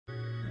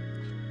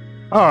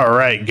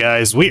Alright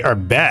guys, we are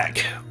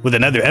back with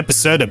another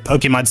episode of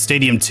Pokémon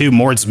Stadium 2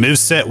 Mord's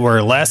Moveset,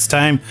 where last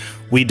time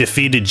we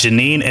defeated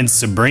Janine and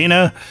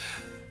Sabrina.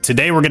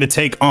 Today we're going to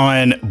take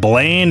on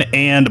Blaine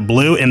and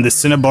Blue in the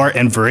Cinnabar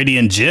and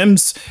Viridian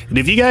Gyms. And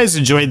if you guys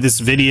enjoyed this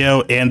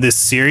video and this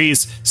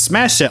series,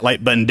 smash that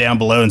like button down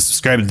below and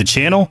subscribe to the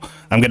channel.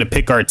 I'm going to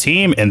pick our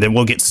team and then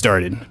we'll get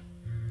started.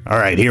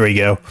 Alright, here we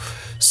go.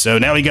 So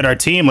now we got our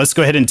team. Let's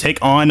go ahead and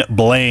take on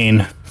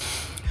Blaine.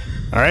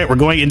 Alright, we're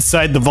going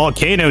inside the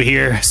volcano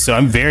here, so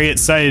I'm very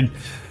excited.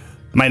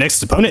 My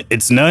next opponent,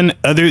 it's none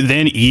other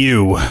than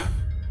you.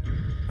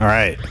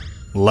 Alright,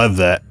 love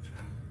that.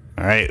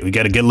 Alright, we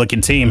got a good looking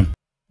team.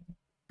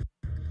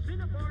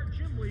 Cinnabar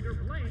Gym Leader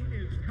Blaine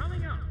is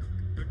coming up.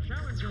 The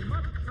challenger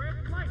must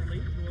tread lightly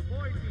to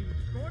avoid being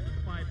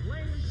scorched by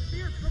Blaine's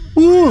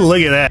fearsome... Ooh,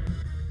 look at that.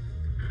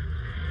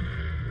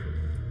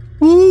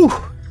 Ooh,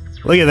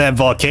 look at that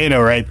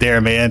volcano right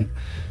there, man.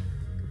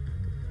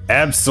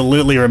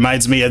 Absolutely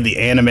reminds me of the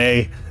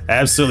anime.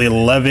 Absolutely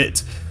love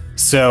it.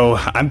 So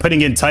I'm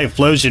putting in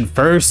Typhlosion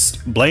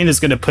first. Blaine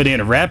is going to put in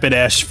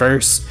Rapidash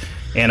first.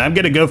 And I'm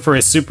going to go for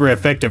a super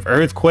effective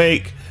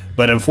Earthquake.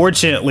 But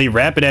unfortunately,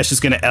 Rapidash is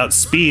going to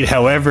outspeed.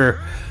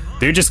 However,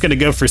 they're just going to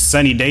go for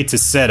Sunny Day to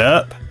set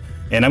up.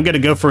 And I'm going to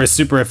go for a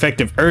super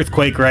effective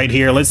Earthquake right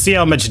here. Let's see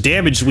how much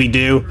damage we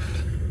do.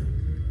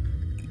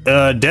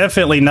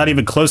 Definitely not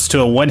even close to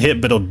a one hit,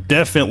 but it'll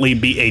definitely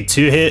be a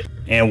two hit.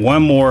 And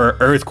one more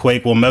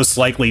Earthquake will most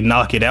likely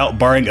knock it out,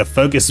 barring a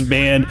Focus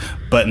Band,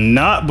 but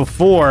not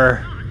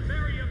before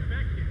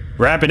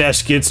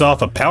Rapidash gets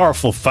off a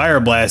powerful Fire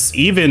Blast.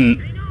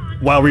 Even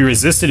while we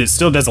resist it, it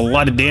still does a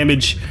lot of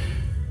damage.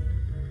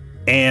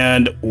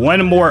 And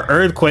one more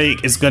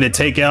Earthquake is going to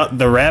take out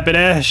the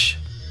Rapidash.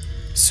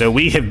 So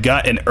we have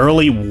got an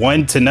early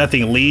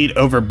 1-0 lead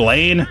over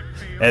Blaine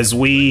as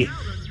we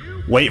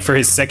wait for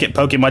his second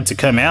Pokemon to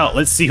come out.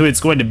 Let's see who it's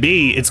going to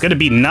be. It's going to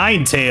be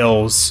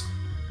Ninetales.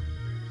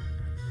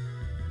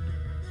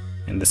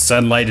 And the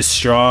sunlight is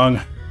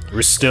strong.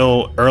 We're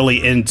still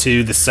early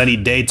into the sunny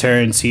day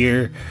turns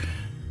here.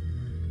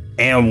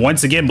 And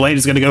once again, Blaine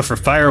is going to go for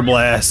Fire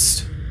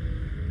Blast.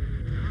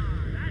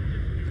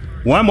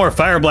 One more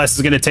Fire Blast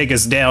is going to take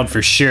us down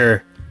for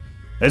sure.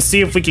 Let's see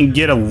if we can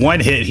get a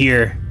one hit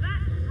here.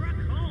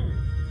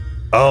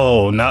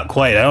 Oh, not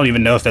quite. I don't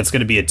even know if that's going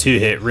to be a two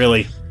hit,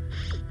 really.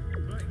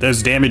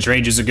 Those damage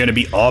ranges are going to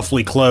be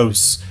awfully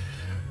close.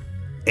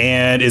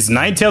 And is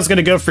Ninetales going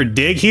to go for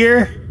Dig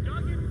here?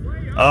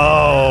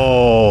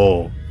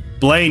 Oh,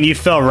 Blaine, you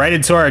fell right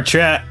into our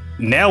trap.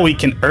 Now we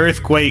can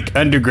Earthquake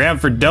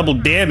underground for double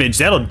damage.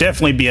 That'll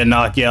definitely be a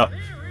knockout.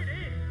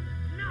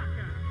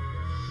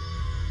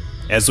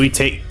 As we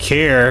take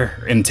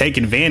care and take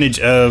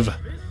advantage of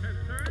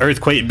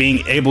Earthquake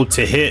being able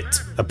to hit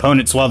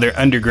opponents while they're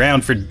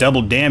underground for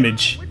double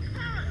damage.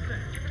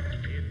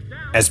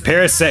 As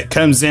Parasect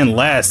comes in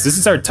last, this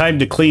is our time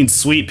to clean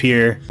sweep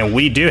here. And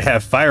we do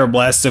have Fire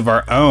Blast of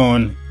our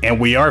own, and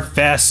we are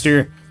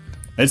faster.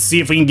 Let's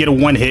see if we can get a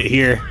one hit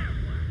here.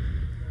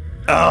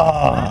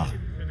 Oh,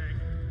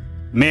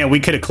 man, we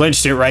could have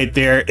clinched it right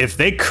there. If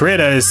they crit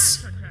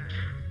us,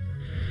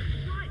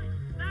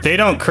 they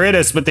don't crit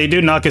us, but they do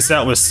knock us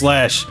out with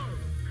Slash.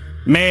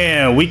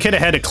 Man, we could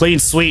have had a clean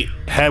sweep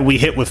had we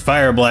hit with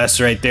Fire Blast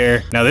right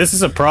there. Now this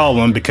is a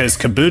problem because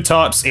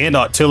Kabutops and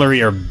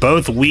Octillery are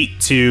both weak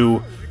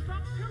to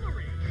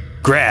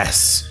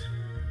grass.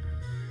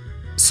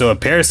 So a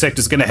Parasect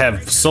is going to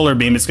have Solar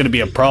Beam. It's going to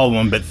be a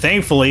problem, but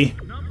thankfully,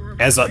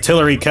 as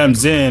Octillery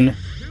comes in,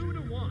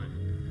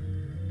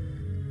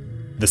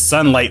 the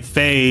sunlight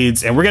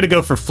fades, and we're going to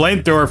go for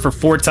Flamethrower for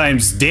 4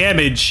 times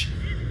damage.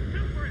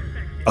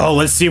 Oh,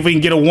 let's see if we can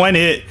get a one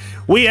hit.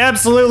 We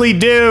absolutely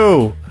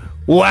do.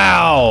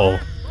 Wow.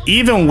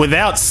 Even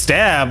without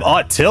Stab,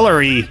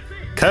 Octillery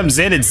comes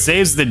in and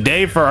saves the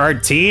day for our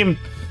team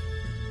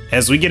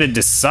as we get a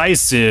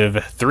decisive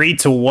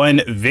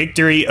 3-1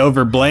 victory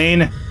over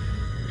Blaine.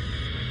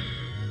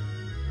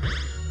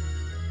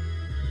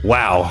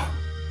 Wow.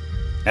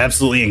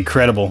 Absolutely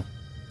incredible.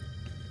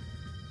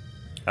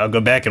 I'll go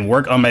back and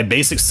work on my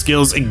basic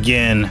skills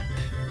again.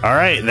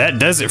 Alright, that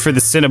does it for the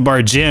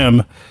Cinnabar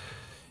Gym.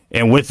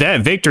 And with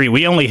that victory,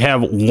 we only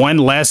have one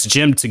last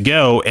gym to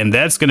go, and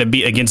that's going to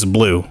be against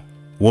Blue.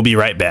 We'll be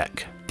right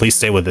back. Please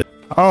stay with it.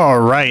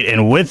 Alright,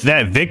 and with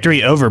that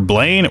victory over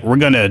Blaine, we're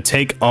going to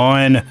take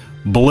on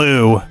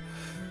Blue,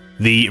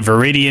 the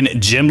Viridian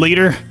Gym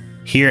Leader,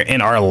 here in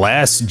our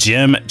last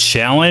gym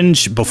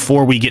challenge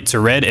before we get to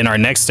Red in our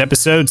next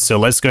episode. So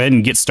let's go ahead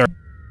and get started.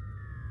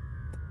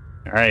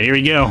 Alright, here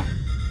we go.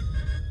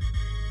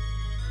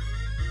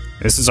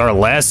 This is our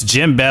last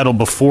gym battle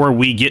before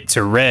we get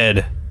to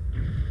Red.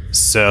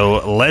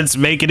 So let's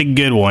make it a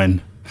good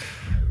one.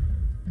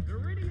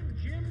 Viridian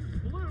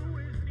Gym Blue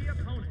is the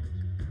opponent.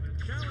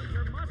 The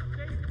challenger must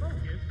stay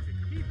focused to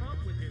keep up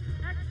with his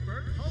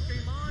expert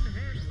Pokemon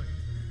handling.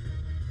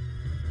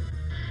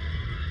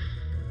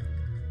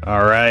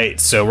 Alright,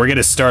 so we're going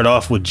to start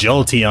off with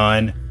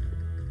Jolteon.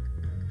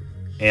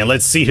 And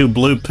let's see who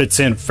Blue puts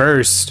in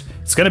first.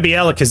 It's going to be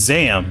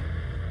Alakazam.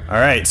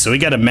 Alright, so we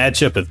got a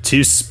matchup of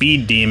two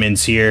speed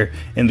demons here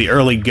in the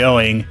early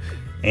going.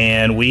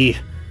 And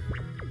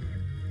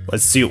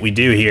let's see what we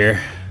do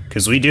here.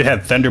 Because we do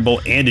have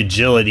Thunderbolt and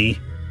Agility.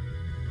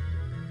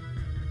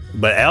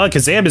 But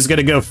Alakazam is going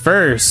to go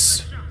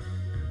first.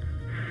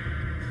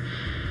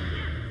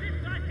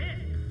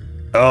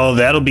 Oh,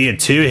 that'll be a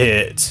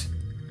 2-hit.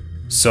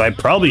 So I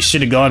probably should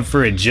have gone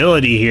for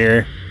Agility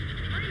here.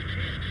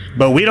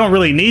 But we don't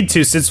really need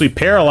to since we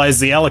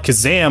paralyzed the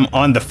Alakazam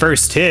on the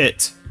first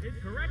hit.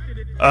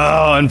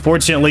 Oh,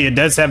 unfortunately it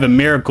does have a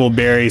Miracle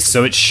Berry,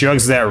 so it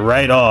shrugs that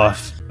right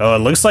off. Oh, it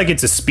looks like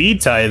it's a speed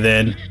tie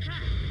then.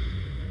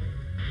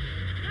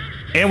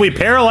 And we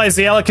paralyzed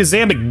the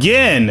Alakazam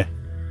again!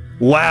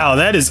 Wow,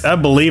 that is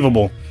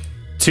unbelievable.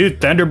 2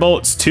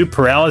 Thunderbolts, 2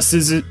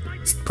 paralysis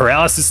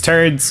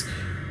turns.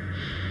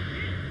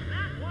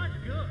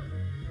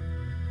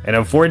 And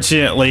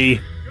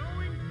unfortunately,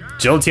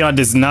 Jolteon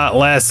does not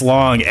last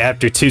long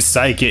after 2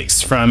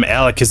 Psychics from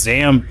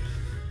Alakazam.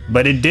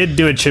 But it did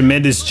do a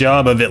tremendous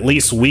job of at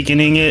least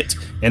weakening it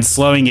and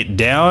slowing it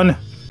down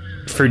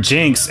for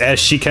Jinx as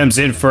she comes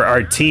in for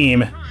our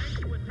team.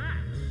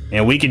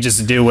 And we can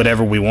just do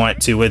whatever we want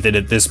to with it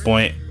at this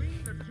point.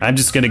 I'm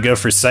just going to go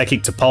for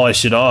Psychic to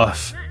polish it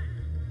off.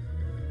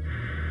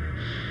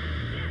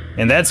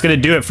 And that's going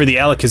to do it for the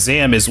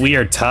Alakazam as we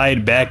are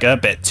tied back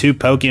up at 2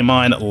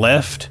 Pokemon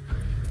left.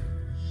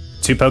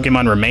 2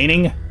 Pokemon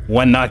remaining,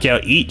 1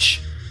 knockout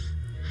each.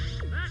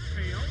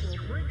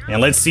 And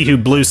let's see who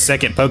Blue's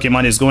second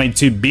Pokemon is going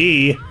to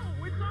be.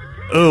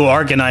 Ooh,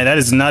 Arcanine, that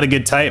is not a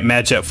good type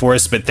matchup for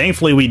us, but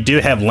thankfully we do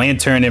have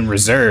Lantern in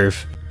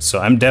reserve. So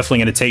I'm definitely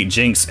going to take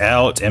Jinx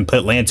out and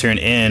put Lantern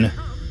in.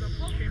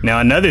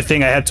 Now another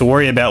thing I have to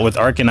worry about with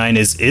Arcanine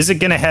is it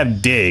going to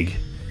have Dig?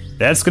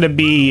 That's going to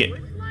be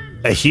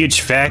a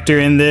huge factor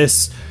in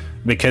this,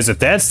 because if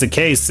that's the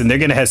case, then they're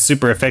going to have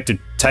super effective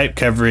type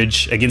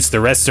coverage against the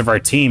rest of our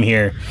team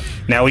here.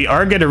 Now we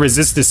are going to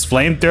resist this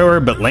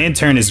Flamethrower, but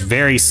Lantern is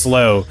very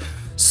slow,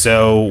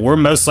 so we're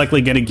most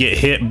likely going to get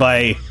hit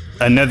by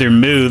another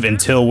move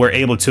until we're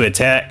able to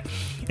attack.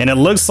 And it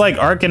looks like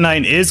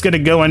Arcanine is going to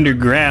go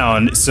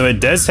underground, so it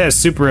does have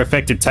super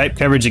effective type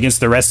coverage against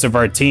the rest of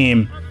our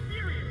team.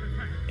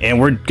 And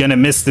we're going to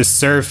miss the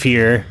Surf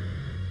here.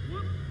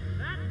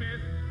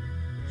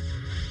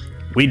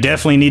 We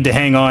definitely need to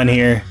hang on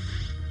here.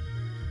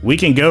 We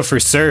can go for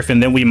Surf,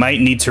 and then we might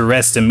need to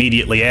rest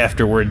immediately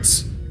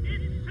afterwards.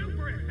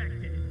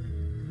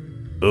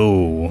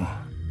 Ooh,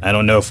 I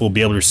don't know if we'll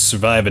be able to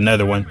survive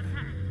another one.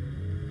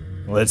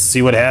 Let's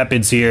see what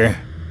happens here.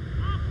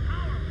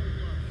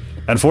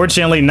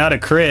 Unfortunately, not a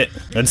crit.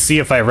 Let's see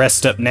if I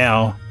rest up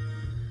now.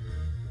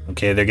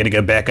 Okay, they're gonna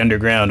go back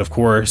underground, of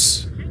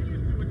course.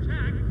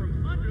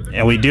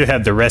 And we do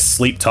have the Rest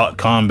Sleep Talk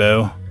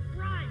combo.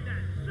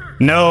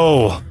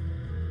 No!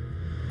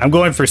 I'm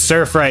going for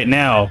Surf right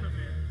now.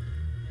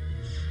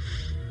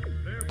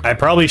 I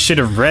probably should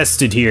have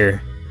rested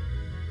here.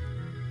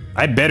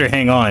 I better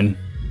hang on.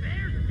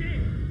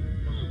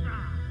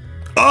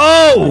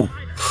 Oh!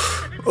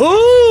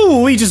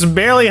 Ooh! We just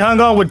barely hung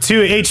on with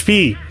 2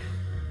 HP.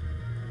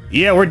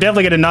 Yeah, we're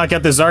definitely gonna knock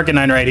out this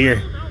Arcanine right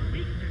here.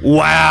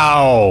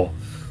 Wow!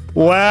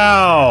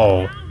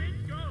 Wow!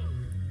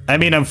 I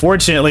mean,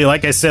 unfortunately,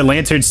 like I said,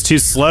 Lantern's too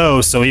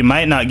slow, so he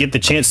might not get the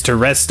chance to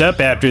rest up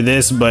after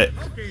this, but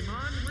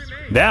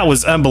that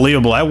was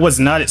unbelievable. I was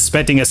not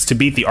expecting us to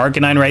beat the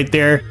Arcanine right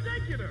there,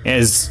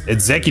 as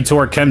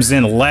Exeggutor comes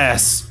in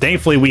last.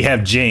 Thankfully, we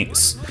have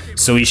Jinx,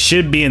 so we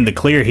should be in the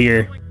clear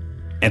here.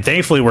 And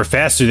thankfully, we're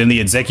faster than the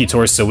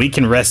Exeggutor, so we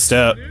can rest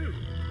up.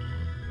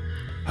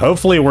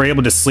 Hopefully, we're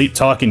able to Sleep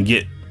Talk and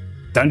get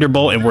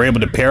Thunderbolt, and we're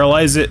able to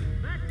paralyze it.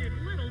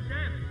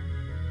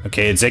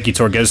 Okay,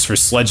 Exeggutor goes for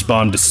Sludge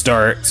Bomb to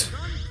start.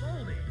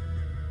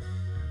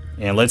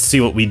 And let's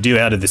see what we do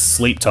out of this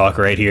Sleep Talk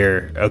right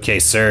here. Okay,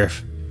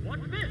 Surf.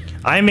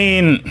 I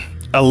mean,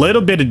 a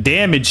little bit of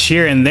damage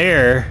here and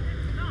there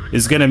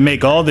is going to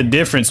make all the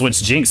difference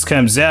once Jinx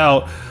comes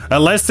out.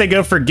 Unless they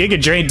go for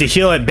Giga Drain to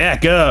heal it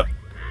back up.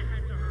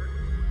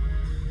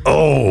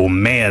 Oh,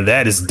 man,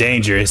 that is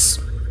dangerous.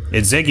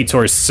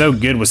 Exeggutor is so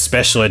good with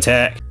special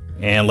attack.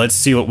 And let's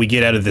see what we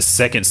get out of this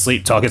second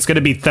Sleep Talk. It's going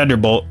to be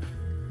Thunderbolt.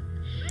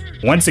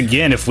 Once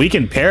again, if we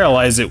can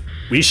paralyze it,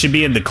 we should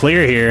be in the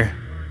clear here.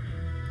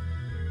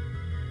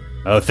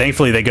 Oh,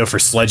 thankfully they go for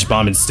Sludge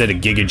Bomb instead of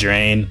Giga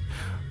Drain.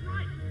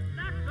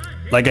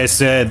 Like I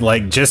said,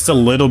 like just a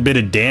little bit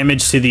of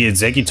damage to the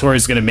Exeggutor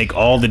is going to make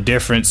all the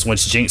difference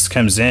once Jinx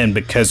comes in,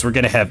 because we're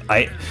going to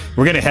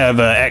have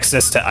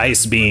access to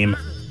Ice Beam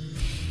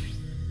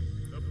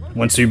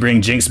once we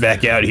bring Jinx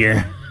back out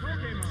here.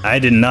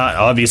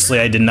 Obviously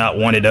I did not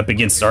want it up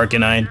against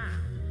Arcanine,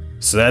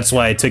 so that's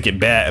why I took it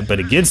back. But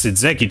against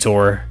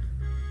Exeggutor,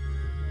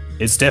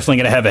 it's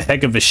definitely going to have a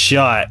heck of a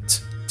shot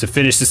to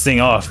finish this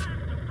thing off.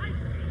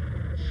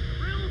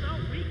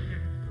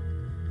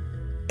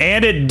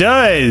 And it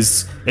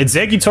does!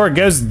 Exeggutor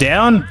goes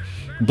down.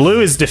 Blue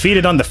is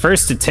defeated on the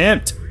first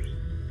attempt.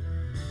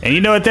 And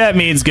you know what that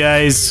means,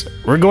 guys.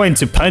 We're going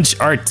to punch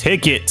our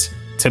ticket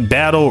to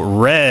battle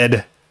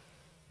Red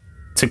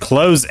to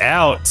close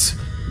out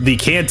the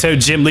Kanto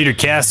Gym Leader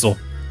Castle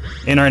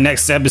in our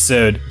next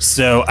episode.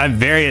 So I'm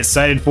very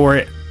excited for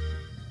it.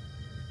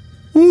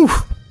 Woo!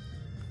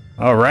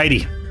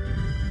 Alrighty.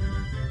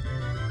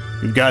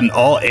 We've gotten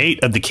all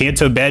 8 of the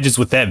Kanto badges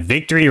with that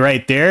victory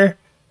right there.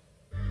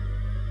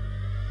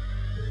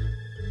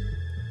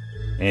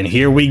 And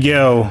here we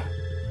go.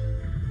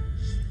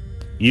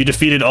 You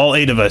defeated all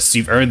 8 of us.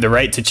 You've earned the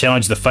right to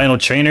challenge the final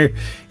trainer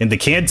in the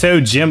Kanto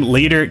Gym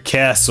Leader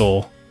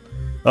Castle.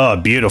 Oh,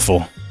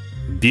 beautiful.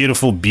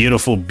 Beautiful,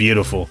 beautiful,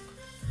 beautiful.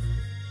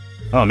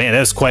 Oh man,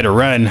 that's quite a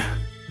run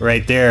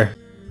right there.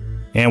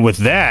 And with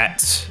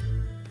that,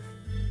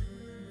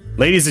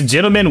 ladies and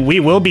gentlemen, we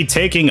will be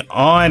taking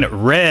on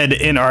Red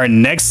in our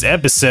next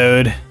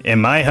episode.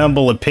 In my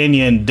humble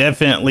opinion,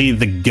 definitely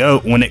the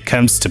GOAT when it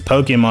comes to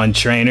Pokemon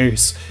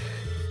trainers.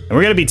 And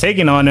we're going to be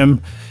taking on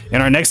him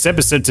in our next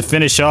episode to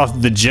finish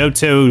off the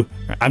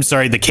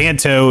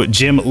Kanto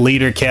Gym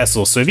Leader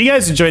Castle. So if you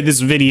guys enjoyed this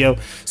video,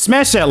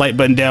 smash that like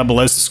button down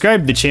below,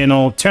 subscribe to the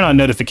channel, turn on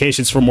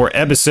notifications for more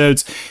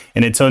episodes.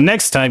 And until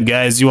next time,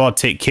 guys, you all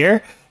take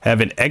care. Have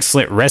an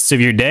excellent rest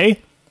of your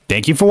day.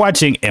 Thank you for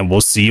watching, and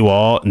we'll see you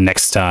all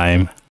next time.